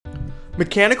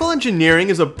Mechanical engineering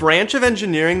is a branch of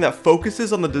engineering that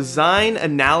focuses on the design,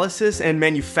 analysis, and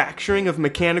manufacturing of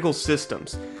mechanical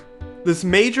systems. This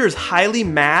major is highly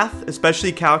math,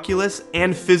 especially calculus,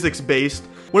 and physics-based.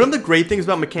 One of the great things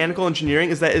about mechanical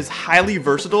engineering is that it is highly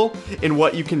versatile in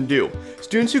what you can do.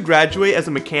 Students who graduate as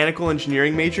a mechanical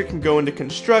engineering major can go into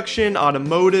construction,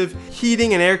 automotive,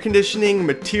 heating and air conditioning,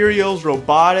 materials,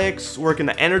 robotics, work in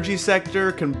the energy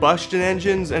sector, combustion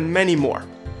engines, and many more.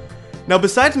 Now,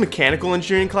 besides mechanical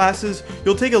engineering classes,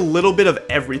 you'll take a little bit of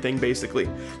everything basically.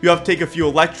 You have to take a few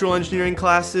electrical engineering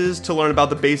classes to learn about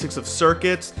the basics of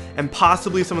circuits and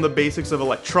possibly some of the basics of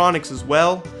electronics as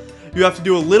well. You have to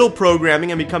do a little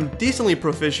programming and become decently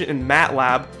proficient in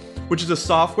MATLAB, which is a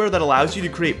software that allows you to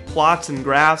create plots and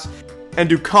graphs and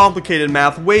do complicated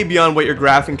math way beyond what your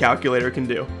graphing calculator can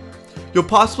do. You'll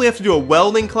possibly have to do a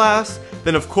welding class,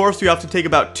 then of course you have to take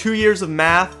about 2 years of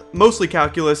math, mostly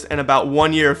calculus, and about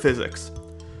 1 year of physics.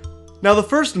 Now, the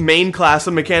first main class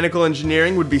of mechanical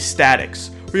engineering would be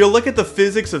statics, where you'll look at the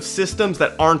physics of systems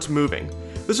that aren't moving.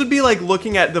 This would be like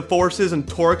looking at the forces and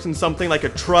torques in something like a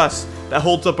truss that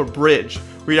holds up a bridge,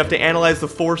 where you have to analyze the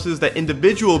forces that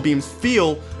individual beams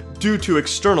feel due to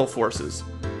external forces.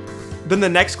 Then the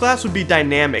next class would be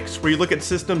dynamics, where you look at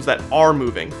systems that are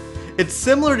moving. It's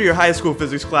similar to your high school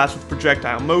physics class with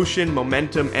projectile motion,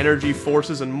 momentum, energy,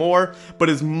 forces, and more, but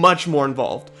is much more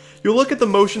involved. You'll look at the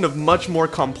motion of much more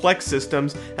complex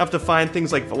systems, have to find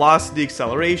things like velocity,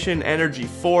 acceleration, energy,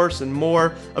 force, and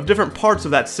more of different parts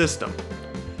of that system.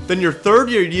 Then your third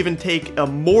year, you'd even take a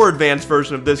more advanced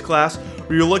version of this class,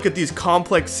 where you look at these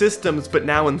complex systems, but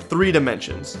now in 3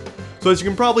 dimensions. So as you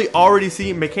can probably already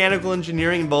see, mechanical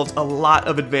engineering involves a lot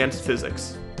of advanced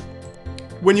physics.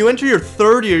 When you enter your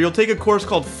third year, you'll take a course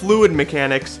called Fluid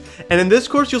Mechanics, and in this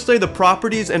course you'll study the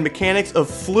properties and mechanics of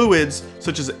fluids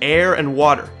such as air and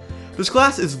water. This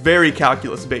class is very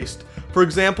calculus based. For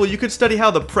example, you could study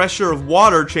how the pressure of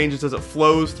water changes as it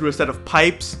flows through a set of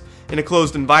pipes in a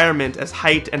closed environment as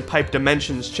height and pipe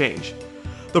dimensions change.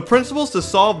 The principles to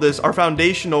solve this are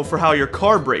foundational for how your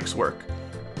car brakes work.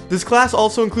 This class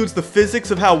also includes the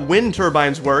physics of how wind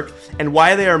turbines work and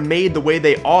why they are made the way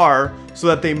they are so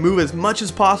that they move as much as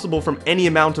possible from any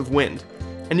amount of wind.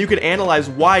 And you could analyze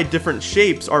why different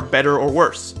shapes are better or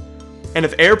worse. And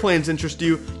if airplanes interest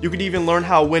you, you could even learn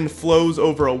how wind flows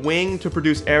over a wing to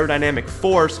produce aerodynamic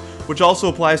force, which also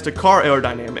applies to car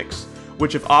aerodynamics,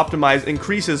 which if optimized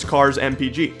increases cars'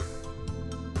 MPG.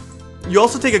 You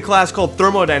also take a class called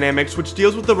Thermodynamics, which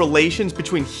deals with the relations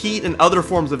between heat and other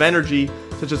forms of energy,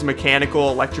 such as mechanical,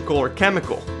 electrical, or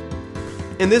chemical.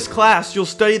 In this class, you'll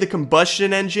study the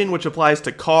combustion engine, which applies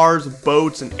to cars,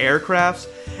 boats, and aircrafts,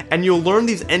 and you'll learn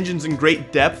these engines in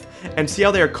great depth and see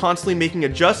how they are constantly making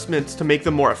adjustments to make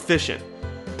them more efficient.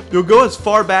 You'll go as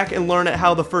far back and learn at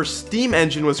how the first steam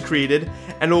engine was created,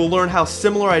 and you'll learn how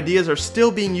similar ideas are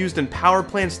still being used in power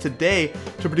plants today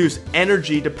to produce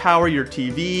energy to power your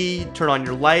TV, turn on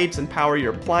your lights, and power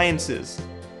your appliances.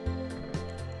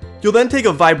 You'll then take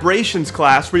a vibrations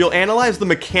class where you'll analyze the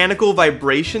mechanical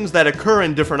vibrations that occur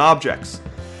in different objects.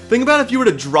 Think about if you were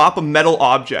to drop a metal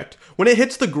object. When it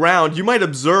hits the ground, you might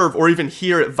observe or even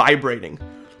hear it vibrating.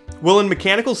 Well, in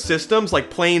mechanical systems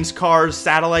like planes, cars,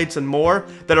 satellites, and more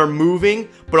that are moving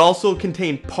but also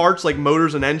contain parts like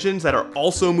motors and engines that are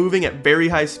also moving at very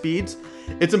high speeds,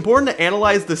 it's important to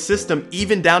analyze the system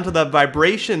even down to the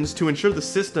vibrations to ensure the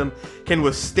system can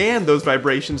withstand those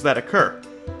vibrations that occur.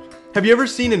 Have you ever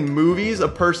seen in movies a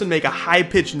person make a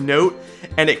high-pitched note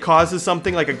and it causes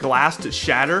something like a glass to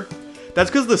shatter?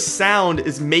 That's because the sound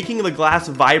is making the glass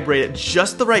vibrate at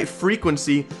just the right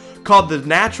frequency, called the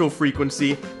natural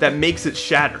frequency, that makes it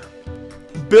shatter.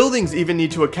 Buildings even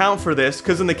need to account for this,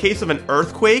 because in the case of an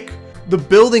earthquake, the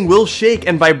building will shake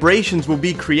and vibrations will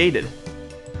be created.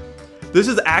 This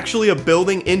is actually a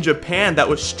building in Japan that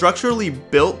was structurally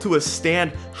built to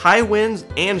withstand high winds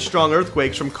and strong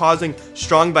earthquakes from causing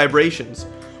strong vibrations.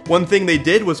 One thing they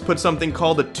did was put something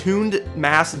called a tuned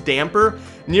mass damper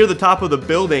near the top of the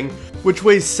building, which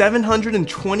weighs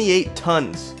 728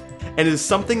 tons. And is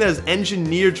something that is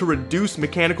engineered to reduce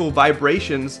mechanical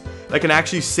vibrations that can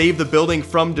actually save the building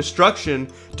from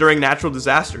destruction during natural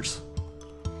disasters.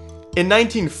 In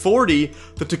 1940,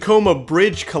 the TACOMA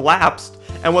bridge collapsed,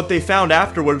 and what they found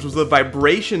afterwards was the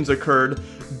vibrations occurred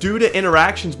due to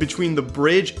interactions between the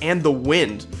bridge and the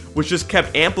wind, which just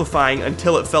kept amplifying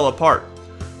until it fell apart.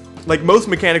 Like most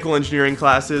mechanical engineering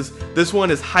classes, this one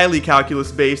is highly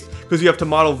calculus based because you have to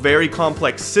model very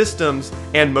complex systems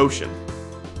and motion.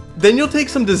 Then you'll take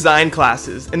some design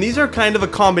classes, and these are kind of a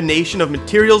combination of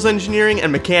materials engineering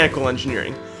and mechanical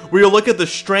engineering, where you'll look at the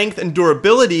strength and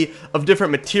durability of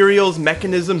different materials,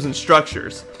 mechanisms, and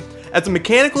structures. As a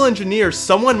mechanical engineer,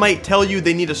 someone might tell you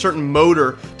they need a certain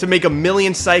motor to make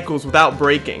 1,000,000 cycles without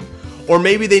braking, or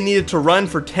maybe they need it to run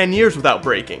for 10 years without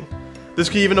braking. This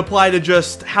could even apply to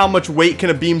just how much weight can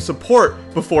a beam support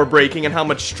before braking and how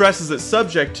much stress is it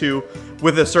subject to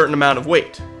with a certain amount of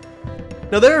weight.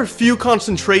 Now there are a few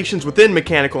concentrations within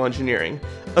mechanical engineering.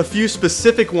 A few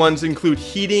specific ones include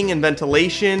heating and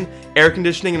ventilation, air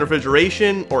conditioning and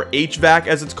refrigeration, or HVAC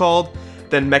as it's called,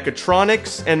 then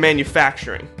mechatronics and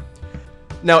manufacturing.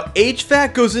 Now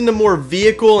HVAC goes into more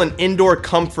vehicle and indoor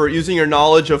comfort using your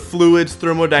knowledge of fluids,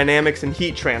 thermodynamics, and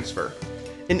heat transfer.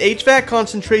 An HVAC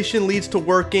concentration leads to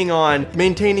working on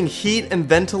maintaining heat and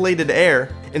ventilated air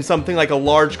in something like a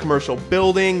large commercial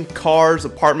building, cars,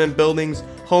 apartment buildings,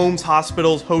 homes,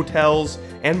 hospitals, hotels,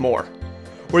 and more,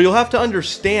 where you'll have to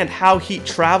understand how heat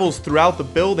travels throughout the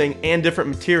building and different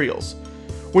materials.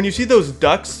 When you see those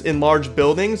ducts in large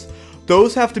buildings,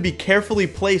 those have to be carefully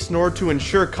placed in order to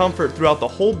ensure comfort throughout the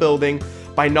whole building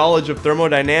by knowledge of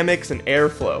thermodynamics and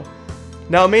airflow.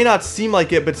 Now it may not seem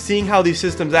like it, but seeing how these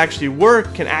systems actually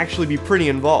work can actually be pretty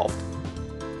involved.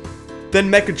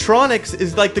 Then mechatronics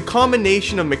is like the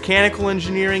combination of mechanical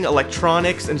engineering,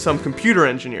 electronics, and some computer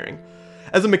engineering.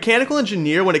 As a mechanical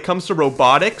engineer, when it comes to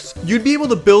robotics, you'd be able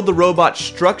to build the robot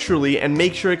structurally and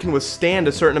make sure it can withstand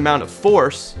a certain amount of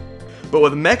force. But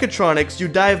with mechatronics, you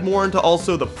dive more into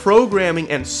also the programming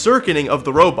and circuiting of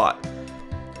the robot.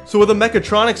 So with a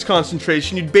mechatronics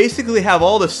concentration, you'd basically have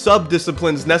all the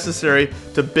sub-disciplines necessary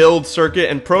to build, circuit,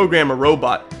 and program a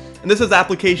robot. And this has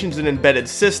applications in embedded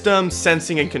systems,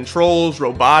 sensing and controls,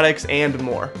 robotics, and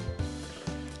more.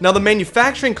 Now the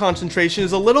manufacturing concentration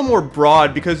is a little more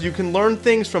broad because you can learn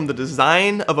things from the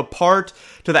design of a part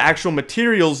to the actual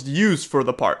materials used for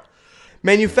the part.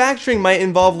 Manufacturing might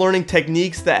involve learning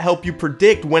techniques that help you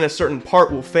predict when a certain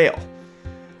part will fail.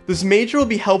 This major will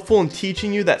be helpful in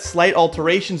teaching you that slight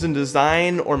alterations in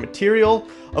design or material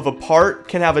of a part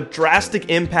can have a drastic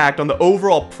impact on the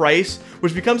overall price,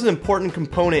 which becomes an important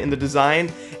component in the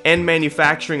design and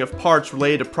manufacturing of parts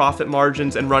related to profit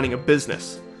margins and running a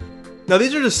business. Now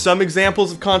these are just some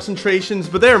examples of concentrations,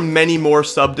 but there are many more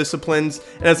sub-disciplines,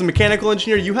 and as a mechanical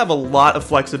engineer you have a lot of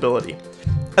flexibility.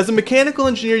 As a mechanical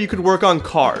engineer you could work on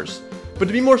cars, but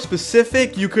to be more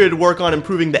specific you could work on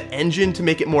improving the engine to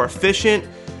make it more efficient.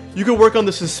 You could work on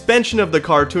the suspension of the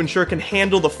car to ensure it can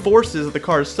handle the forces that the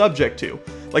car is subject to,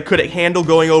 like could it handle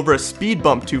going over a speed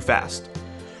bump too fast.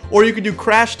 Or you could do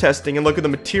crash testing and look at the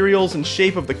materials and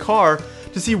shape of the car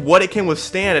to see what it can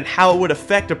withstand and how it would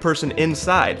affect a person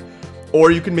inside.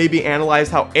 Or you could maybe analyze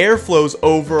how air flows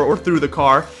over or through the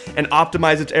car and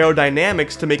optimize its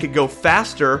aerodynamics to make it go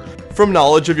faster from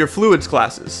knowledge of your fluids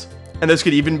classes. And this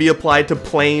could even be applied to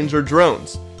planes or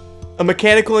drones. A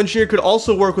mechanical engineer could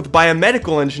also work with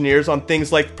biomedical engineers on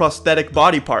things like prosthetic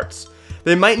body parts.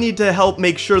 They might need to help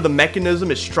make sure the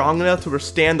mechanism is strong enough to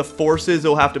withstand the forces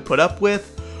they'll have to put up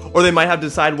with, or they might have to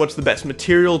decide what's the best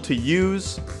material to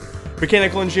use.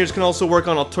 Mechanical engineers can also work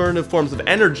on alternative forms of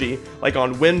energy, like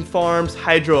on wind farms,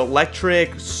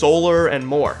 hydroelectric, solar, and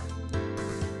more.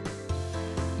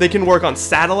 They can work on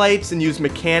satellites and use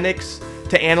mechanics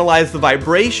to analyze the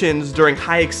vibrations during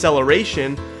high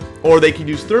acceleration, or they can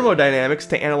use thermodynamics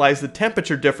to analyze the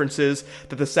temperature differences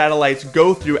that the satellites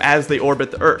go through as they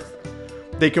orbit the Earth.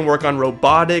 They can work on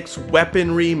robotics,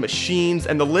 weaponry, machines,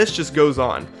 and the list just goes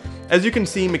on. As you can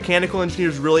see, mechanical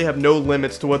engineers really have no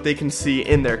limits to what they can see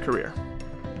in their career.